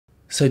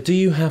So do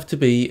you have to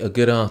be a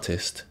good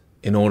artist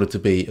in order to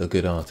be a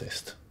good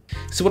artist?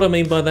 So what I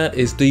mean by that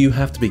is, do you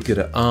have to be good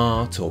at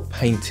art or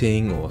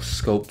painting or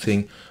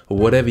sculpting or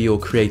whatever your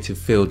creative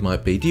field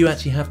might be? Do you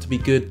actually have to be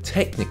good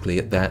technically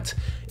at that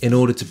in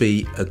order to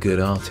be a good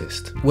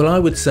artist? Well, I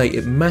would say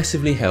it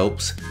massively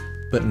helps,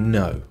 but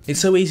no. It's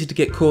so easy to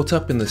get caught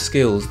up in the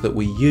skills that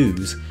we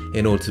use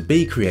in order to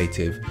be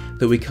creative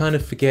that we kind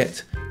of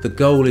forget the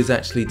goal is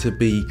actually to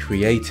be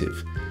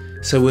creative.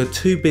 So we're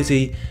too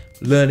busy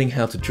learning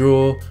how to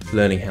draw,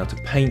 learning how to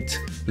paint,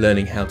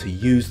 learning how to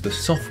use the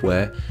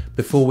software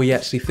before we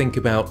actually think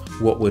about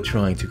what we're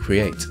trying to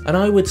create. And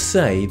I would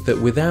say that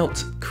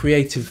without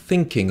creative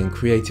thinking and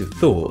creative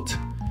thought,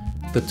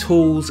 the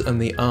tools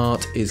and the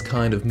art is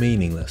kind of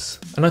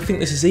meaningless. And I think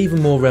this is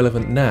even more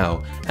relevant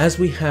now as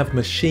we have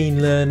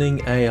machine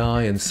learning,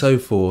 AI and so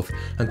forth,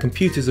 and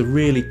computers are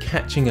really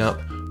catching up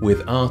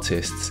with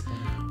artists.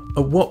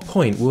 At what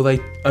point will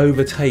they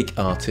overtake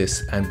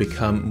artists and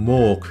become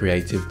more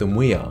creative than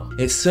we are?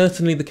 It's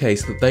certainly the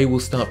case that they will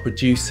start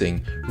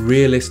producing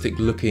realistic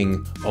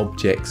looking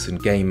objects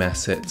and game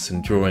assets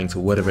and drawings or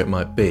whatever it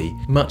might be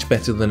much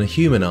better than a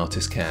human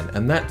artist can,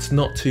 and that's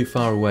not too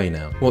far away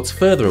now. What's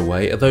further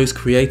away are those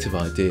creative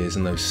ideas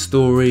and those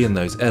story and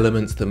those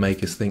elements that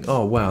make us think,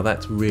 oh wow,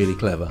 that's really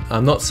clever.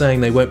 I'm not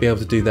saying they won't be able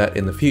to do that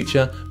in the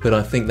future, but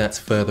I think that's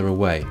further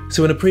away.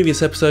 So in a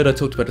previous episode I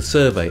talked about a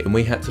survey and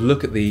we had to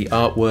look at the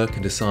artwork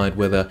and decide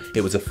whether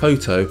it was a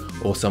photo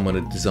or someone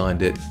had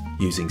designed it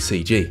using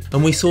CG.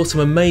 And we saw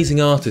some amazing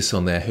artists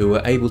on there who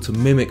were able to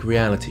mimic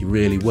reality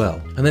really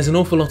well. And there's an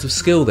awful lot of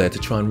skill there to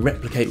try and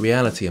replicate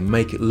reality and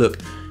make it look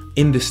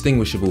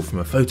indistinguishable from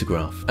a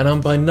photograph. And I'm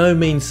by no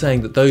means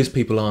saying that those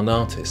people aren't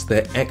artists,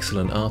 they're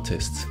excellent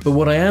artists. But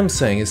what I am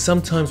saying is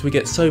sometimes we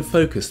get so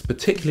focused,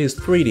 particularly as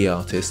 3D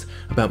artists,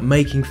 about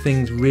making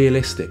things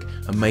realistic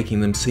and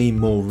making them seem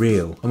more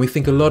real. And we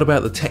think a lot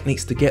about the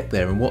techniques to get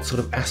there and what sort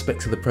of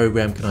aspects of the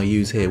program can I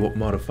use here, what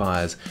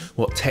modifiers,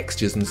 what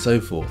textures and so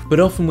forth. But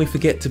often we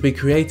forget to be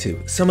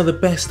creative. Some of the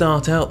best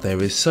art out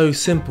there is so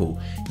simple,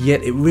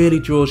 yet it really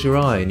draws your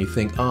eye and you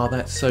think, oh,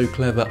 that's so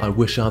clever, I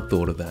wish I'd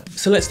thought of that.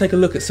 So let's take a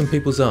look at some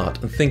people's art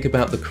and think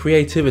about the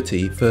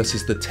creativity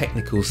versus the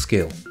technical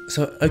skill.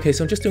 So I'm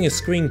just doing a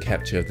screen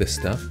capture of this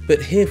stuff,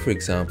 but here for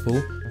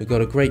example we've got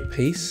a great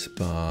piece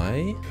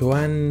by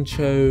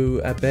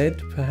Juancho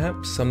Abed,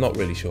 perhaps? I'm not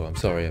really sure, I'm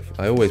sorry,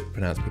 I always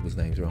pronounce people's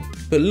names wrong.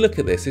 But look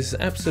at this, this is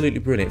absolutely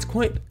brilliant. It's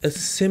quite a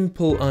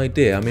simple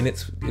idea, I mean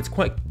it's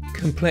quite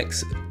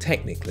complex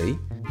technically,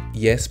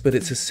 yes, but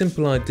it's a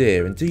simple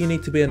idea. And do you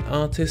need to be an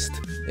artist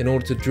in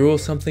order to draw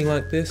something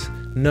like this?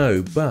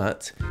 No,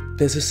 but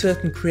there's a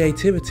certain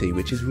creativity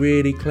which is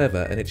really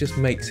clever and it just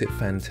makes it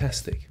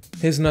fantastic.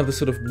 Here's another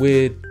sort of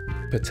weird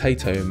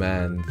potato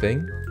man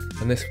thing,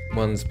 and this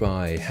one's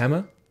by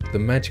Hammer, The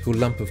Magical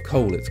Lump of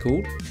Coal it's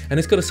called, and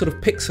it's got a sort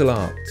of pixel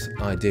art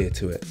idea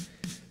to it.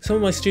 Some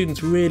of my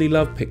students really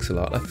love pixel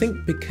art, I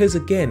think because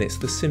again it's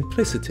the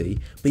simplicity,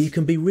 but you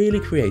can be really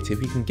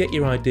creative, you can get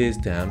your ideas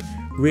down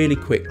really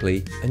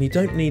quickly and you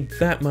don't need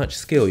that much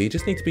skill, you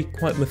just need to be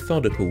quite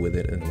methodical with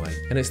it in a way.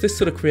 And it's this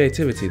sort of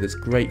creativity that's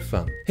great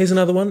fun. Here's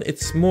another one,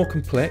 it's more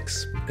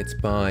complex, it's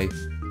by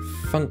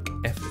Funk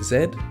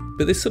FZ,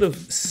 but this sort of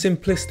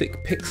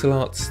simplistic pixel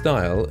art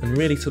style and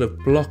really sort of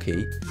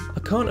blocky, I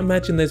can't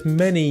imagine there's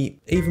many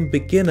even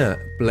beginner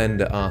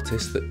Blender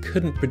artists that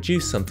couldn't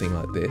produce something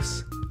like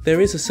this. There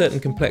is a certain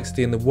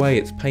complexity in the way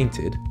it's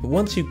painted, but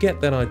once you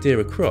get that idea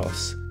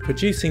across,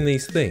 producing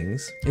these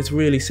things is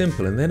really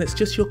simple, and then it's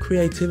just your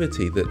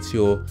creativity that's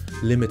your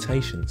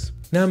limitations.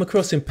 Now I'm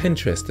across in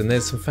Pinterest and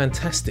there's some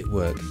fantastic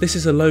work. This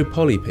is a low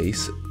poly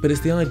piece, but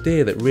it's the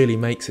idea that really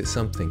makes it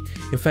something.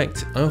 In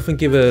fact, I often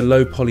give a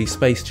low poly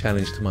space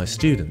challenge to my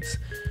students,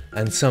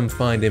 and some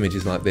find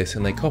images like this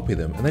and they copy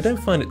them, and they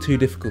don't find it too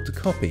difficult to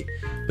copy,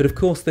 but of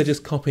course they're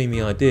just copying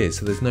the ideas,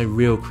 so there's no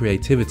real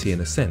creativity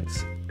in a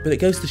sense. But it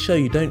goes to show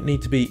you don't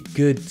need to be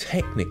good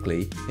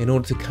technically in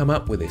order to come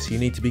up with this, you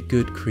need to be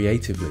good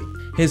creatively.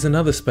 Here's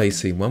another space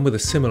scene one with a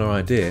similar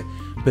idea,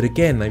 but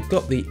again they've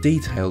got the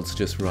details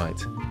just right,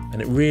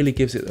 and it really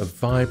gives it a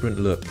vibrant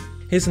look.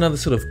 Here's another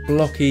sort of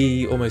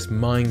blocky, almost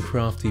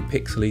Minecrafty,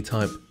 pixely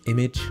type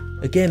image.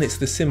 Again, it's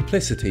the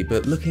simplicity,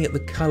 but looking at the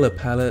colour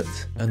palette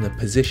and the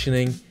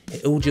positioning,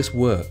 it all just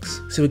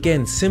works. So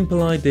again,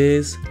 simple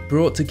ideas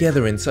brought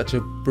together in such a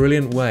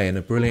brilliant way and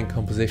a brilliant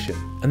composition.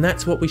 And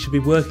that's what we should be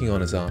working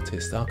on as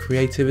artists, our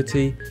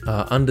creativity,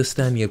 our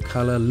understanding of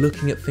colour,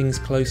 looking at things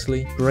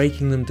closely,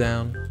 breaking them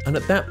down. And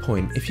at that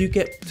point, if you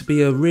get to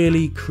be a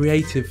really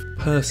creative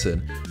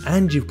person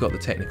and you've got the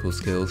technical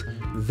skills,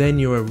 then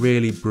you're a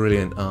really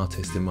brilliant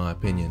artist in my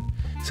opinion.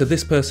 So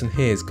this person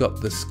here's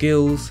got the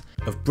skills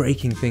of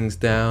breaking things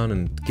down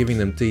and giving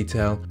them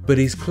detail, but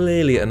he's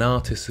clearly an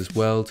artist as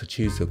well to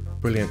choose a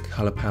brilliant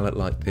colour palette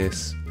like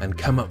this and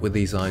come up with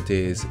these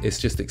ideas. It's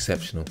just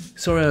exceptional.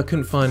 Sorry I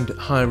couldn't find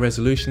higher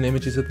resolution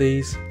images of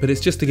these, but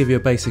it's just to give you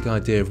a basic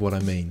idea of what I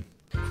mean.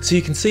 So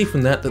you can see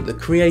from that that the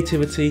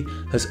creativity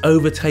has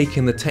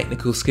overtaken the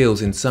technical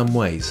skills in some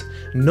ways.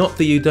 Not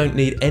that you don't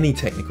need any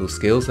technical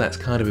skills, that's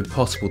kind of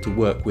impossible to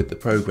work with the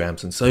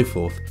programs and so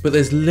forth, but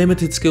there's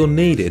limited skill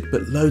needed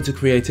but loads of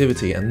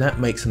creativity, and that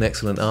makes an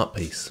excellent art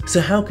piece.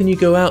 So how can you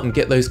go out and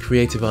get those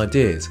creative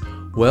ideas?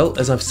 Well,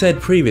 as I've said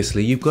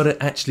previously, you've got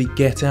to actually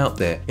get out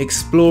there,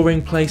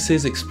 exploring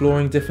places,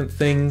 exploring different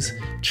things,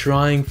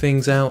 trying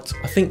things out.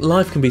 I think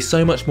life can be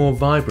so much more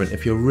vibrant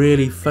if you're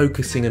really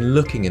focusing and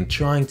looking and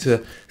trying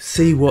to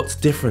see what's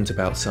different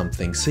about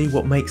something, see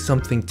what makes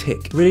something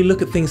tick. Really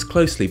look at things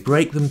closely,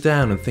 break them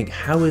down and think,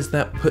 how is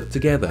that put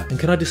together? And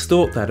can I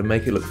distort that and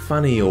make it look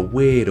funny or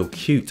weird or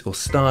cute or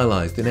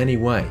stylized in any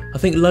way? I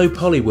think low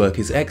poly work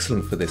is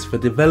excellent for this, for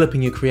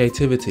developing your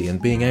creativity and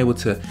being able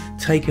to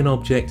take an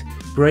object,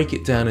 break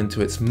it down into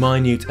its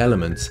minute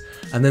elements,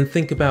 and then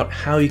think about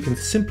how you can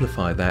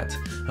simplify that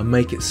and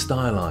make it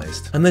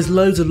stylized. And there's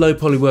loads of low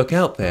poly work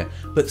out there,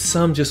 but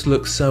some just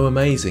look so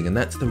amazing, and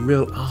that's the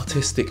real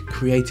artistic,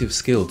 creative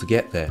skill to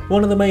get there.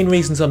 One of the main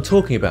reasons I'm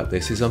talking about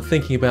this is I'm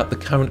thinking about the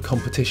current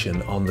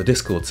competition on the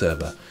Discord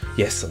server.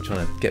 Yes, I'm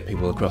trying to get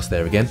people across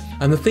there again.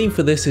 And the theme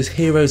for this is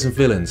heroes and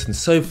villains, and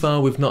so far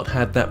we've not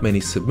had that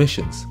many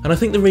submissions. And I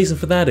think the reason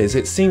for that is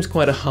it seems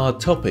quite a hard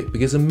topic,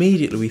 because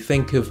immediately we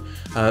think of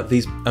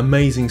these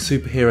amazing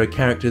superhero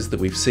characters that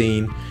we've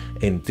seen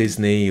in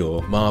Disney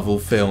or Marvel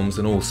films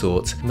and all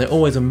sorts, and they're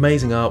always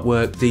amazing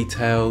artwork,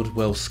 detailed,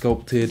 well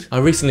sculpted. I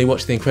recently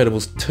watched The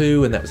Incredibles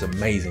 2 and that was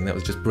amazing, that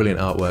was just brilliant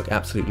artwork,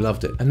 absolutely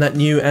loved it. And that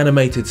new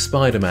animated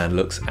Spider-Man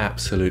looks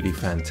absolutely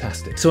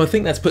fantastic. So I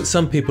think that's put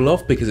some people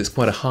off because it's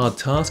quite a hard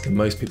task and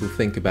most people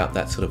think about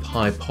that sort of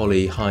high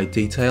poly, high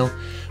detail.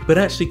 But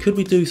actually, could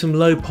we do some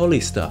low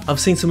poly stuff? I've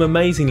seen some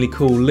amazingly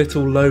cool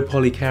little low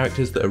poly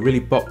characters that are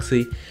really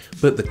boxy,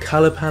 but the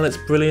colour palette's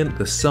brilliant,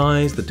 the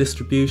size, the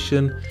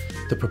distribution,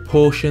 the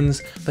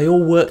proportions, they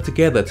all work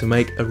together to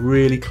make a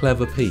really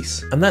clever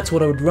piece. And that's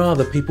what I would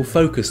rather people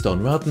focused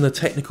on, rather than the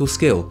technical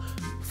skill.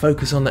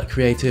 Focus on that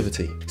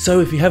creativity. So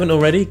if you haven't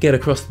already, get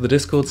across to the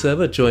Discord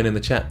server, join in the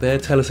chat there,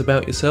 tell us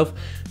about yourself,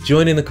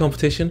 join in the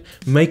competition,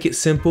 make it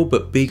simple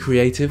but be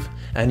creative,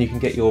 and you can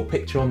get your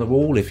picture on the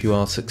wall if you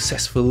are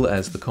successful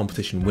as the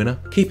competition winner.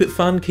 Keep it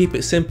fun, keep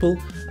it simple,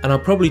 and I'll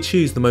probably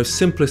choose the most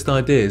simplest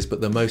ideas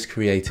but the most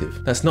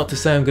creative. That's not to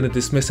say I'm going to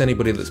dismiss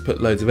anybody that's put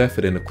loads of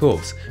effort in, of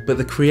course, but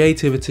the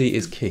creativity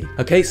is key.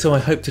 Okay, so I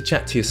hope to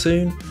chat to you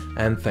soon,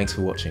 and thanks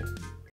for watching.